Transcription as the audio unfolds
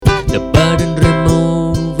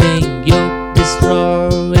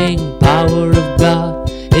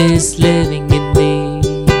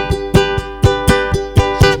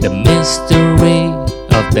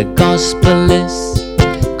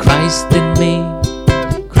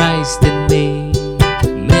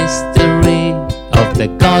The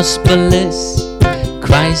gospel is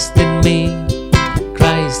Christ in me,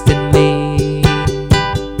 Christ in me.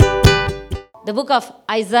 The book of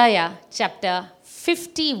Isaiah, chapter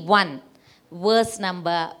 51, verse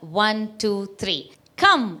number 1, 2, 3.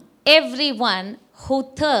 Come, everyone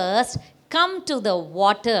who thirsts, come to the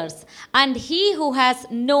waters, and he who has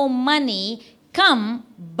no money, come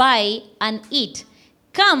buy and eat.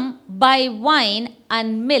 Come buy wine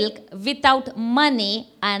and milk without money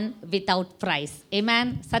and without price.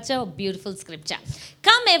 Amen. Such a beautiful scripture.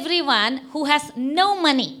 Come, everyone who has no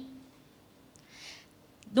money.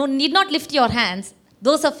 Need not lift your hands.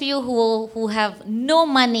 Those of you who have no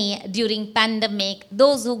money during pandemic,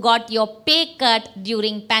 those who got your pay cut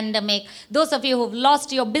during pandemic, those of you who've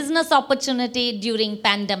lost your business opportunity during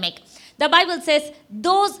pandemic. The Bible says,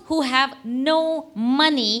 those who have no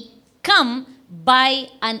money, come buy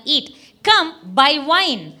and eat. Come buy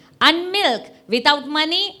wine and milk without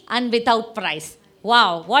money and without price.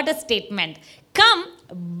 Wow, what a statement. Come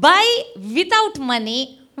buy without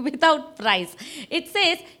money, without price. It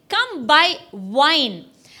says, come buy wine.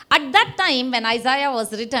 At that time when Isaiah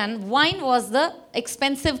was written, wine was the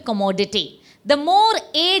expensive commodity. The more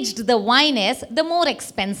aged the wine is, the more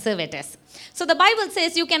expensive it is. So the Bible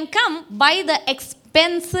says you can come buy the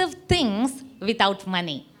expensive things without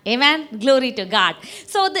money. Amen. Glory to God.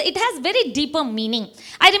 So it has very deeper meaning.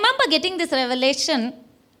 I remember getting this revelation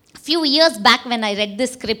few years back when I read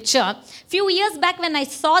this scripture. Few years back when I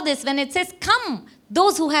saw this, when it says, come,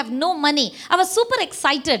 those who have no money. I was super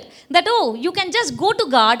excited that, you can just go to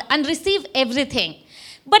God and receive everything.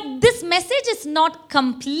 But this message is not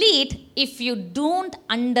complete if you don't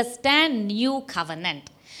understand new covenant.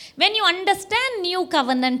 When you understand new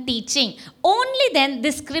covenant teaching, only then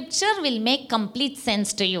this scripture will make complete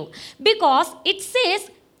sense to you. Because it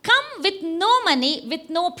says, come with no money, with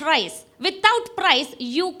no price. Without price,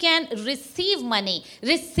 you can receive money,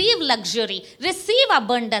 receive luxury, receive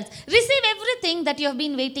abundance, receive everything that you have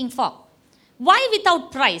been waiting for. Why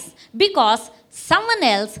without price? Because someone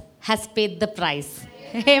else has paid the price.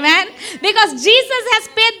 Amen. Because Jesus has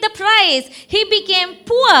paid the price. He became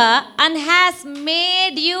poor and has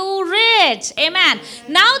made you rich. Amen.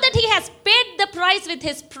 Now that he has paid the price with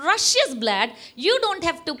his precious blood, you don't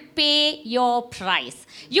have to pay your price.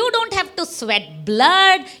 You don't have to sweat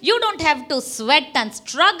blood. You don't have to sweat and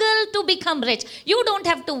struggle to become rich. You don't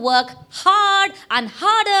have to work hard and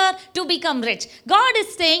harder to become rich. God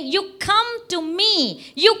is saying, you come to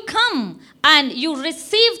me. You come and you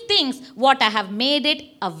receive things what I have made it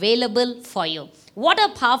available for you. What a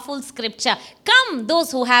powerful scripture. Come,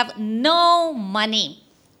 those who have no money.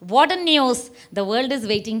 What a news the world is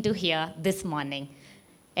waiting to hear this morning.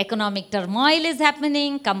 Economic turmoil is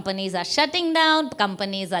happening. Companies are shutting down.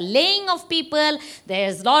 Companies are laying off people.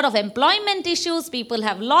 There's a lot of employment issues. People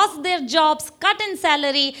have lost their jobs, cut in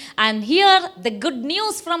salary. And here, the good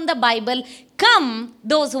news from the Bible. Come,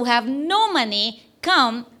 those who have no money,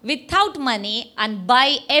 come without money and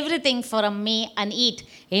buy everything from me and eat.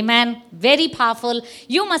 Amen. Very powerful.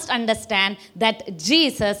 You must understand that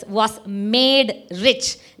Jesus was made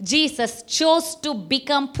rich. Jesus chose to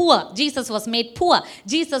become poor. Jesus was made poor.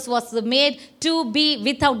 Jesus was made to be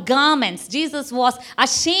without garments. Jesus was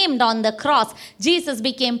ashamed on the cross. Jesus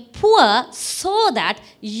became poor so that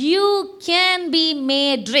you can be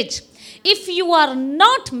made rich. If you are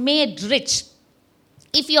not made rich,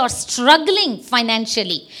 if you are struggling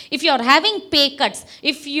financially, if you are having pay cuts,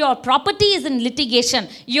 if your property is in litigation,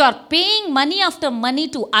 you are paying money after money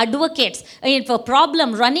to advocates, if a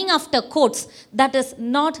problem running after courts, that is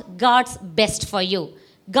not God's best for you.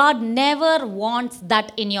 God never wants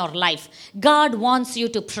that in your life. God wants you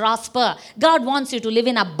to prosper. God wants you to live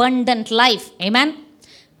in abundant life. Amen?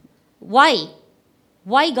 Why?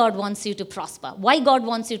 Why God wants you to prosper? Why God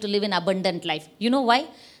wants you to live in abundant life? You know why?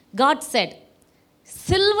 God said,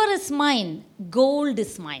 silver is mine, gold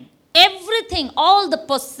is mine. Everything, all the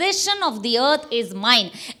possession of the earth is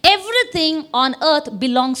mine. Everything on earth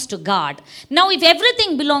belongs to God. Now, if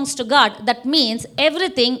everything belongs to God, that means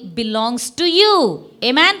everything belongs to you.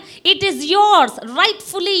 Amen? It is yours,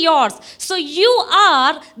 rightfully yours. So you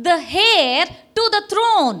are the heir to the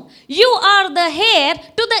throne. You are the heir to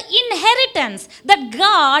the inheritance that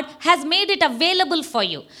God has made it available for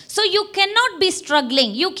you. So you cannot be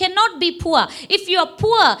struggling. You cannot be poor. If you are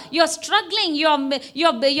poor, you are struggling, you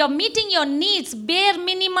are meeting your needs bare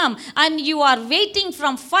minimum, and you are waiting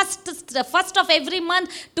from first of every month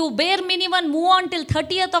to bare minimum, move on till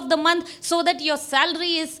 30th of the month so that your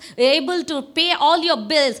salary is able to pay all your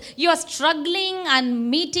bills. You are struggling and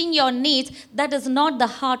meeting your needs. That is not the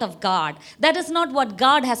heart of God. That is not what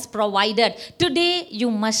God has provided. Today, you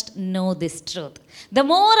must know this truth. The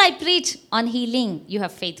more I preach on healing, you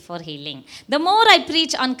have faith for healing. The more I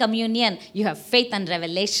preach on communion, you have faith and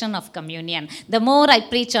revelation of communion. The more I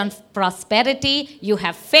preach on prosperity, you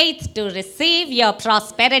have faith to receive your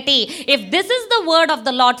prosperity. If this is the word of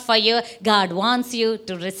the Lord for you, God wants you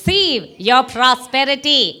to receive your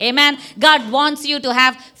prosperity. Amen. God wants you to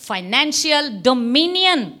have financial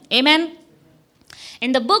dominion. Amen.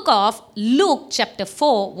 In the book of Luke chapter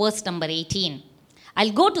 4, verse number 18.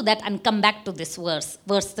 I'll go to that and come back to this verse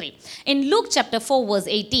 3. In Luke chapter 4, verse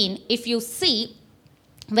 18, if you see,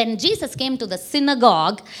 when Jesus came to the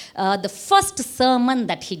synagogue, the first sermon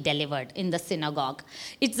that he delivered in the synagogue,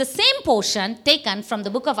 it's the same portion taken from the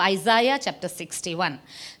book of Isaiah chapter 61.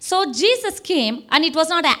 So Jesus came, and it was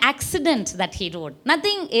not an accident that he wrote.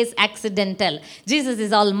 Nothing is accidental. Jesus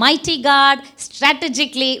is Almighty God,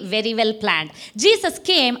 strategically very well planned. Jesus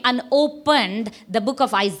came and opened the book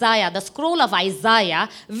of Isaiah, the scroll of Isaiah,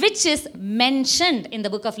 which is mentioned in the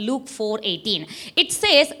book of Luke 4:18. It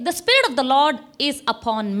says, "The Spirit of the Lord is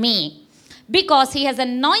upon me, because he has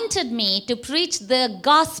anointed me to preach the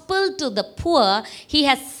gospel to the poor. He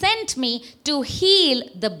has sent me to heal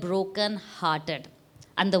the brokenhearted."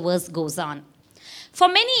 And the verse goes on. For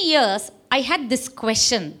many years, I had this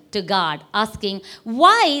question to God, asking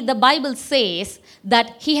why the Bible says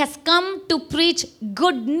that he has come to preach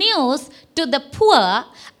good news to the poor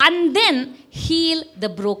and then heal the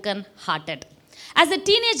brokenhearted. As a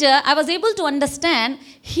teenager, I was able to understand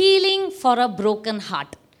healing for a broken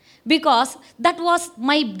heart, because that was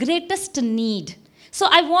my greatest need. So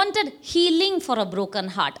I wanted healing for a broken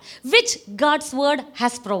heart, which God's word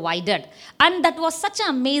has provided. And that was such an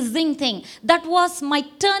amazing thing. That was my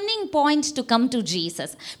turning point to come to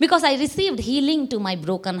Jesus, because I received healing to my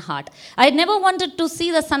broken heart. I never wanted to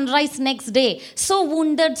see the sunrise next day, so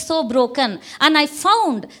wounded, so broken. And I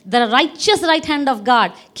found the righteous right hand of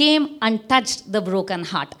God came and touched the broken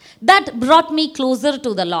heart. That brought me closer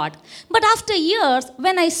to the Lord. But after years,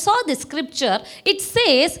 when I saw this scripture, it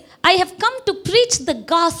says, "I have come to preach the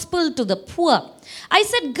gospel to the poor." I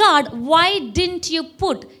said, "God, why didn't you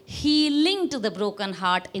put healing to the broken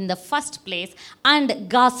heart in the first place and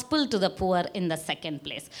gospel to the poor in the second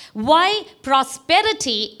place? Why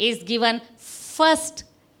prosperity is given first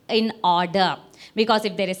in order?" Because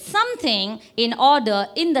if there is something in order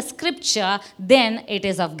in the scripture, then it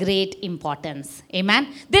is of great importance.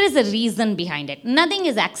 Amen? There is a reason behind it. Nothing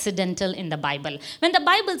is accidental in the Bible. When the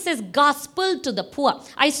Bible says gospel to the poor,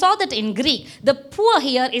 I saw that in Greek. The poor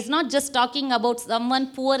here is not just talking about someone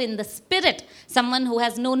poor in the spirit, someone who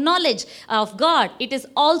has no knowledge of God. It is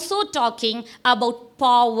also talking about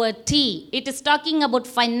poverty. It is talking about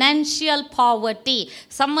financial poverty.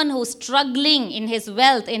 Someone who's struggling in his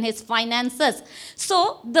wealth, in his finances.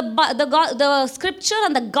 So the scripture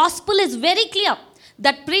and the gospel is very clear,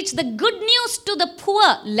 that preach the good news to the poor.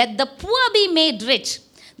 Let the poor be made rich.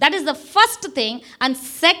 That is the first thing. And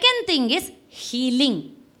second thing is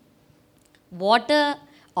healing. What a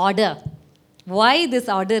order. Why this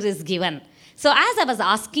order is given? So as I was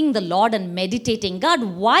asking the Lord and meditating, God,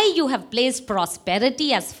 why you have placed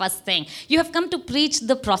prosperity as first thing? You have come to preach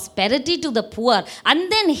the prosperity to the poor,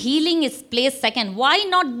 and then healing is placed second. Why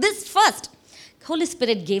not this first? Holy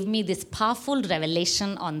Spirit gave me this powerful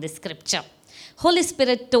revelation on this scripture. Holy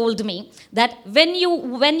Spirit told me that when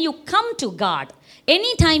you come to God,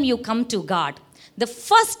 anytime you come to God, the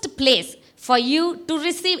first place for you to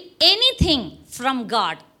receive anything from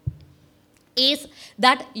God is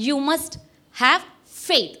that you must have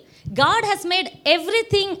faith. God has made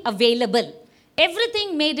everything available.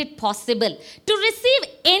 Everything made it possible. To receive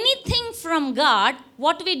anything from God,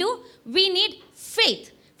 what we do? We need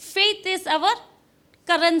faith. Faith is our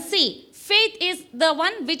currency. Faith is the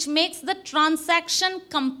one which makes the transaction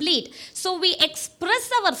complete. So we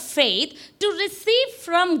express our faith to receive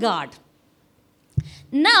from God.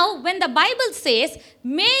 Now, when the Bible says,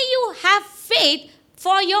 "May you have faith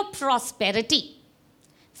for your prosperity,"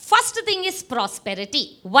 first thing is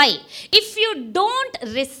prosperity. Why? If you don't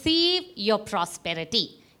receive your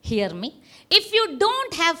prosperity, hear me, if you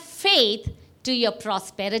don't have faith to your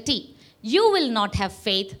prosperity, you will not have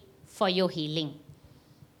faith for your healing.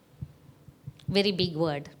 Very big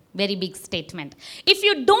word, very big statement. If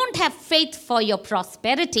you don't have faith for your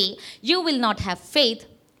prosperity, you will not have faith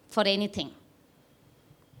for anything.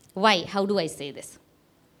 Why? How do I say this?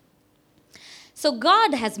 So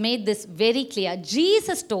God has made this very clear.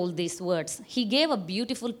 Jesus told these words. He gave a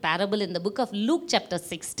beautiful parable in the book of Luke chapter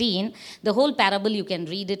 16. The whole parable, you can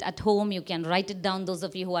read it at home. You can write it down, those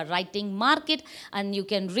of you who are writing, mark it, and you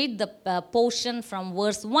can read the portion from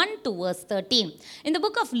verse 1 to verse 13. In the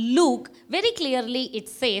book of Luke, very clearly it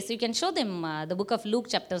says, you can show them the book of Luke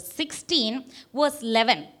chapter 16, verse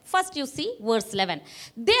 11. First you see verse 11.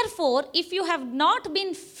 Therefore, if you have not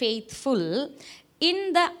been faithful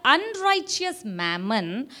in the unrighteous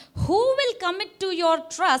mammon, who will commit to your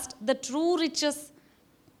trust the true riches?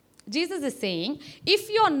 Jesus is saying, if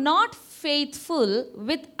you are not faithful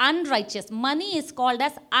with unrighteous, money is called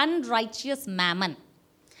as unrighteous mammon.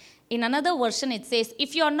 In another version it says,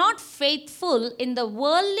 if you are not faithful in the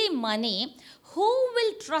worldly money, who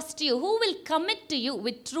will trust you? Who will commit to you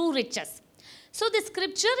with true riches? So the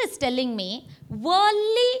scripture is telling me,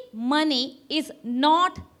 worldly money is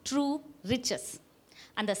not true riches.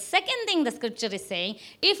 And the second thing the scripture is saying,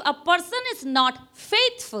 if a person is not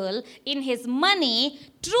faithful in his money,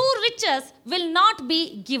 true riches will not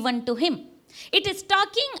be given to him. It is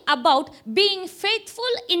talking about being faithful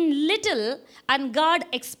in little and God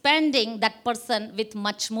expanding that person with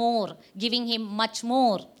much more, giving him much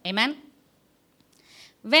more. Amen.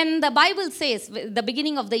 When the Bible says, the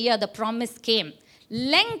beginning of the year, the promise came,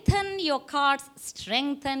 lengthen your cords,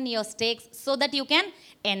 strengthen your stakes so that you can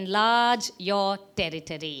enlarge your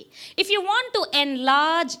territory. If you want to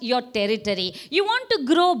enlarge your territory, you want to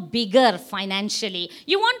grow bigger financially,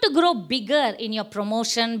 you want to grow bigger in your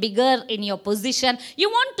promotion, bigger in your position, you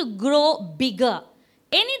want to grow bigger.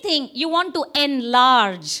 Anything you want to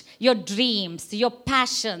enlarge your dreams, your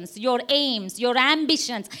passions, your aims, your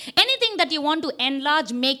ambitions, anything that you want to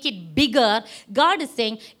enlarge, make it bigger. God is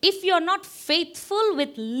saying, if you're not faithful with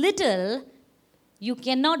little, you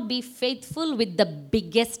cannot be faithful with the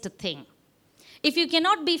biggest thing. If you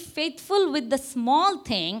cannot be faithful with the small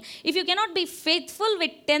thing, if you cannot be faithful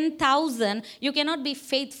with 10,000, you cannot be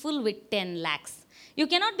faithful with 10 lakhs. You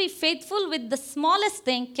cannot be faithful with the smallest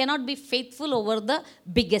thing, cannot be faithful over the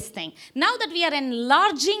biggest thing. Now that we are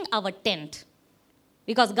enlarging our tent,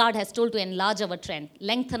 because God has told to enlarge our tent,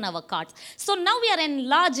 lengthen our cords. So now we are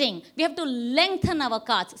enlarging, we have to lengthen our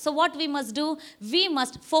cords. So what we must do? We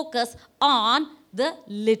must focus on the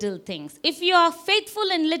little things. If you are faithful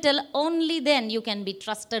in little, only then you can be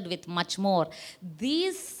trusted with much more.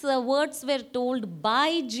 These words were told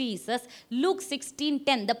by Jesus, Luke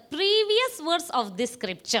 16:10, the previous verse of this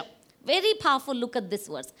scripture. Very powerful. Look at this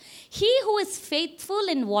verse. He who is faithful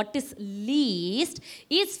in what is least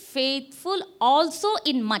is faithful also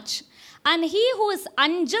in much. And he who is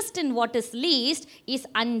unjust in what is least is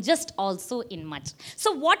unjust also in much.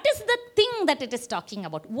 So what is the thing that it is talking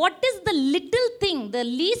about? What is the little thing, the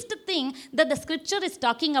least thing that the scripture is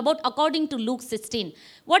talking about according to Luke 16?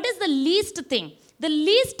 What is the least thing? The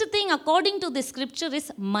least thing according to the scripture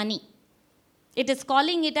is money. It is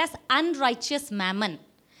calling it as unrighteous mammon.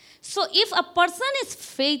 So if a person is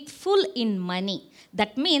faithful in money,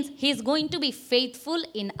 that means he is going to be faithful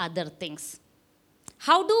in other things.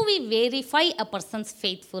 How do we verify a person's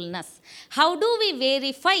faithfulness? How do we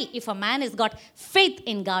verify if a man has got faith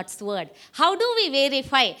in God's word? How do we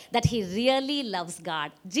verify that he really loves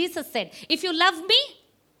God? Jesus said, if you love me,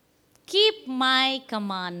 keep my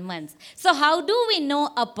commandments. So how do we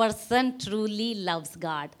know a person truly loves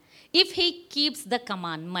God? If he keeps the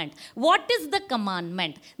commandment. What is the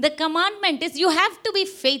commandment? The commandment is you have to be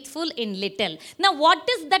faithful in little. Now what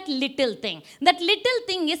is that little thing? That little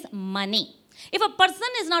thing is money. If a person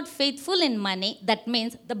is not faithful in money, that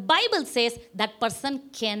means the Bible says that person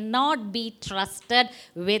cannot be trusted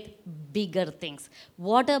with bigger things.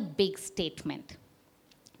 What a big statement.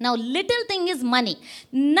 Now, little thing is money.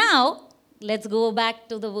 Now, let's go back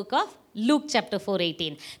to the book of Luke chapter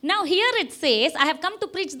 4:18. Now here it says, I have come to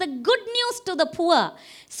preach the good news to the poor.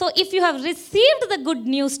 So if you have received the good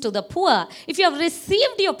news to the poor, if you have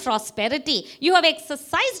received your prosperity, you have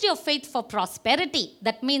exercised your faith for prosperity.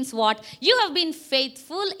 That means what? You have been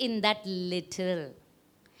faithful in that little.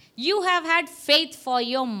 You have had faith for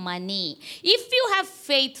your money. If you have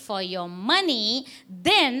faith for your money,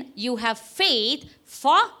 then you have faith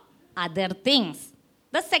for other things.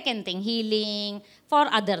 The second thing, healing, for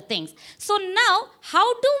other things. So now,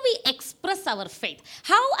 how do we express our faith?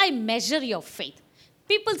 How I measure your faith?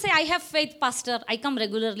 People say, I have faith, pastor. I come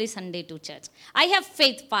regularly Sunday to church. I have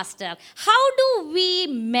faith, pastor. How do we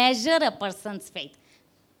measure a person's faith?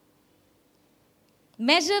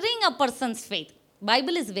 Measuring a person's faith.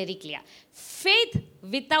 Bible is very clear. Faith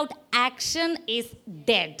without action is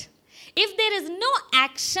dead. If there is no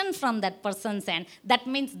action from that person's end, that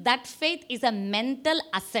means that faith is a mental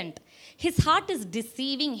assent. His heart is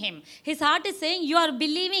deceiving him. His heart is saying, you are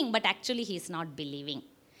believing, but actually he is not believing.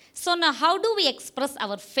 So now how do we express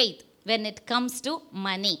our faith when it comes to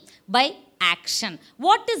money? By action.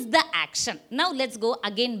 What is the action? Now let's go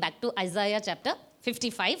again back to Isaiah chapter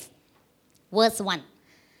 55, verse 1.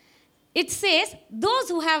 It says, those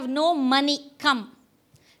who have no money, come.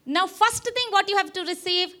 Now first thing what you have to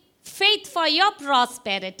receive, faith for your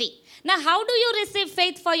prosperity. Now how do you receive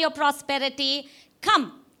faith for your prosperity?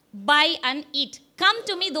 Come, buy and eat. Come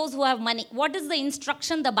to me, those who have money. What is the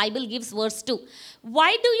instruction the Bible gives? Verse 2.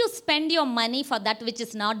 Why do you spend your money for that which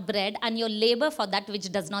is not bread and your labor for that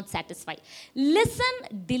which does not satisfy?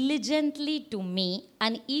 Listen diligently to me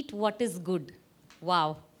and eat what is good.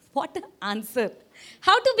 Wow, what an answer.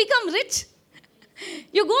 How to become rich?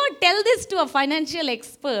 You go tell this to a financial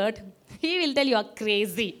expert, he will tell you are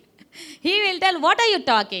crazy. He will tell, what are you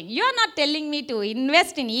talking? You are not telling me to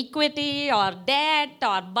invest in equity or debt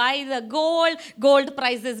or buy the gold. Gold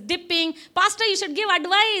price is dipping. Pastor, you should give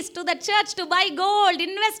advice to the church to buy gold,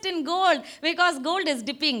 invest in gold because gold is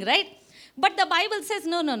dipping, right? But the Bible says,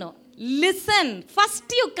 no. Listen, first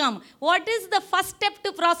you come. What is the first step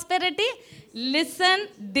to prosperity? Listen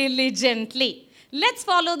diligently. Let's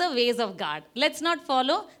follow the ways of God. Let's not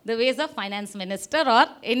follow the ways of finance minister or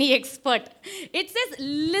any expert. It says,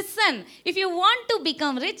 listen. If you want to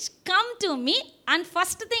become rich, come to me. And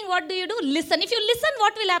first thing, what do? Listen. If you listen,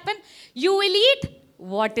 what will happen? You will eat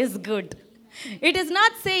what is good. It is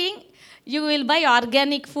not saying you will buy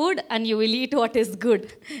organic food and you will eat what is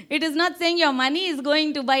good. It is not saying your money is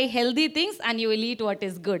going to buy healthy things and you will eat what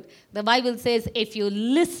is good. The Bible says, if you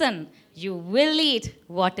listen, you will eat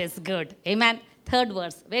what is good. Amen. Third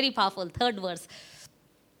verse, very powerful, third verse.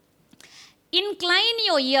 Incline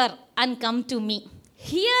your ear and come to me.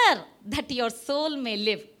 Hear that your soul may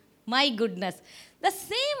live. My goodness. The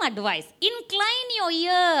same advice. Incline your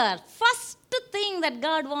ear. First thing that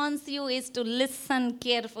God wants you is to listen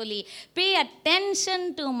carefully. Pay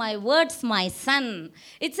attention to my words, my son.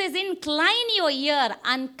 It says, incline your ear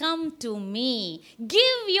and come to me.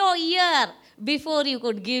 Give your ear before you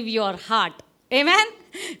could give your heart. Amen?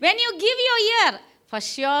 When you give your ear, for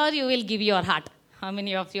sure you will give your heart. How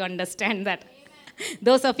many of you understand that? Amen.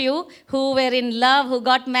 Those of you who were in love, who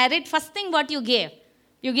got married, first thing what you gave?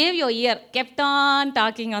 You gave your ear, kept on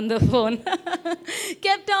talking on the phone.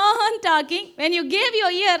 Kept on talking. When you gave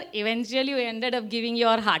your ear, eventually you ended up giving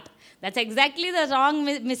your heart. That's exactly the wrong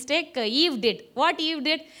mistake Eve did. What Eve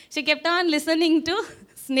did? She kept on listening to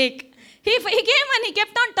snake. He came and he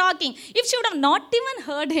kept on talking. If she would have not even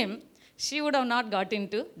heard him, she would have not got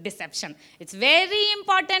into deception. It's very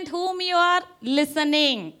important whom you are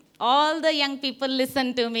listening. All the young people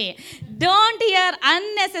listen to me. Don't hear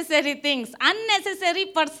unnecessary things. Unnecessary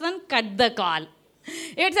person, cut the call.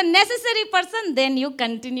 If it's a necessary person, then you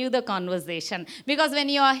continue the conversation. Because when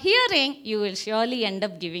you are hearing, you will surely end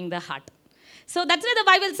up giving the heart. So that's why the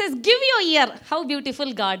Bible says, give your ear. How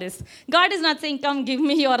beautiful God is. God is not saying, come give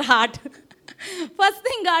me your heart. First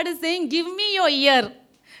thing God is saying, give me your ear.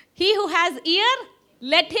 He who has ear,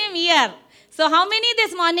 let him hear. So how many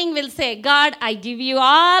this morning will say, God, I give you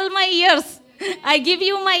all my ears. I give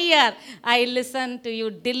you my ear. I listen to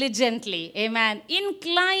you diligently. Amen.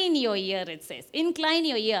 Incline your ear, it says. Incline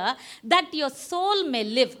your ear that your soul may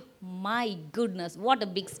live. My goodness, what a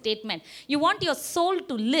big statement. You want your soul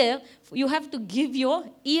to live, you have to give your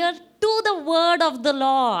ear to the word of the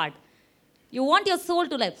Lord. You want your soul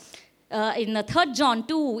to live. In the 3 John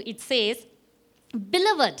 2, it says,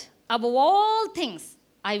 Beloved, above all things,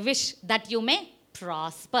 I wish that you may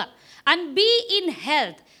prosper and be in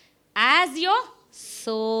health as your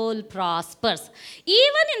soul prospers.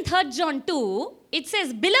 Even in 3 John 2, it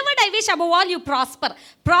says, Beloved, I wish above all you prosper.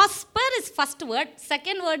 Prosper is first word.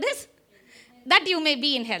 Second word is that you may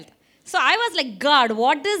be in health. So I was like, God,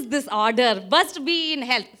 what is this order? First be in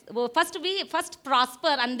health. First prosper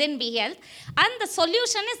and then be health. And the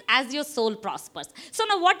solution is as your soul prospers. So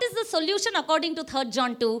now what is the solution according to 3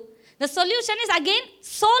 John 2? The solution is again,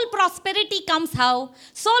 soul prosperity comes how?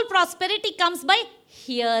 Soul prosperity comes by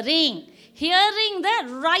hearing. Hearing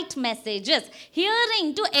the right messages.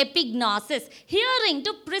 Hearing to epignosis. Hearing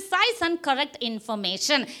to precise and correct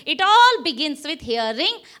information. It all begins with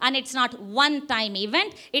hearing, and it's not one-time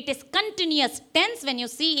event. It is continuous tense. When you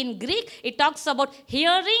see in Greek, it talks about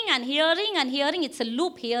hearing and hearing and hearing. It's a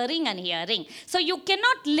loop, hearing and hearing. So you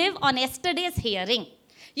cannot live on yesterday's hearing.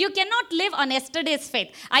 You cannot live on yesterday's faith.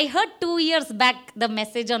 I heard 2 years back the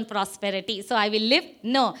message on prosperity. So I will live.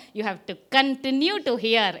 No, you have to continue to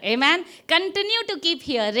hear. Amen. Continue to keep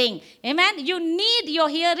hearing. Amen. You need your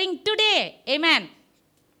hearing today. Amen.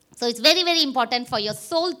 So it's very, very important for your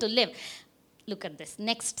soul to live. Look at this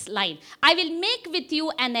next line. I will make with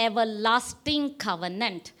you an everlasting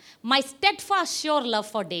covenant. My steadfast, sure love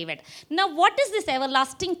for David. Now, what is this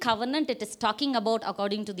everlasting covenant it is talking about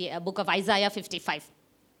according to the book of Isaiah 55?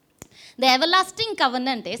 The everlasting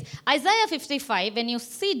covenant is Isaiah 55. When you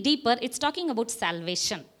see deeper, it's talking about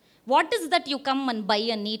salvation. What is that you come and buy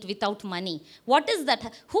and eat without money? What is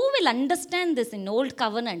that? Who will understand this in Old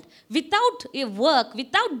Covenant? Without a work,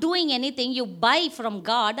 without doing anything, you buy from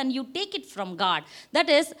God and you take it from God.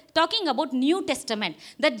 That is talking about New Testament.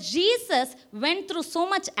 That Jesus went through so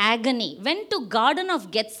much agony, went to Garden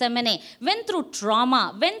of Gethsemane, went through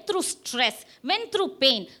trauma, went through stress, went through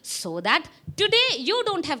pain, so that today you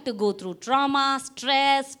don't have to go through trauma,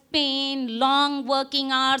 stress, pain, long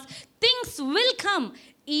working hours. Things will come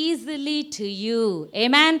easily to you.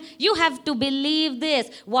 Amen. You have to believe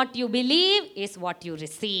this. What you believe is what you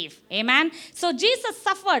receive. Amen. So Jesus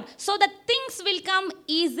suffered so that things will come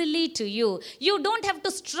easily to you. You don't have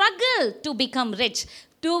to struggle to become rich.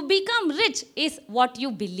 To become rich is what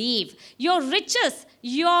you believe. Your riches,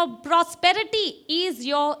 your prosperity is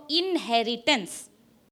your inheritance.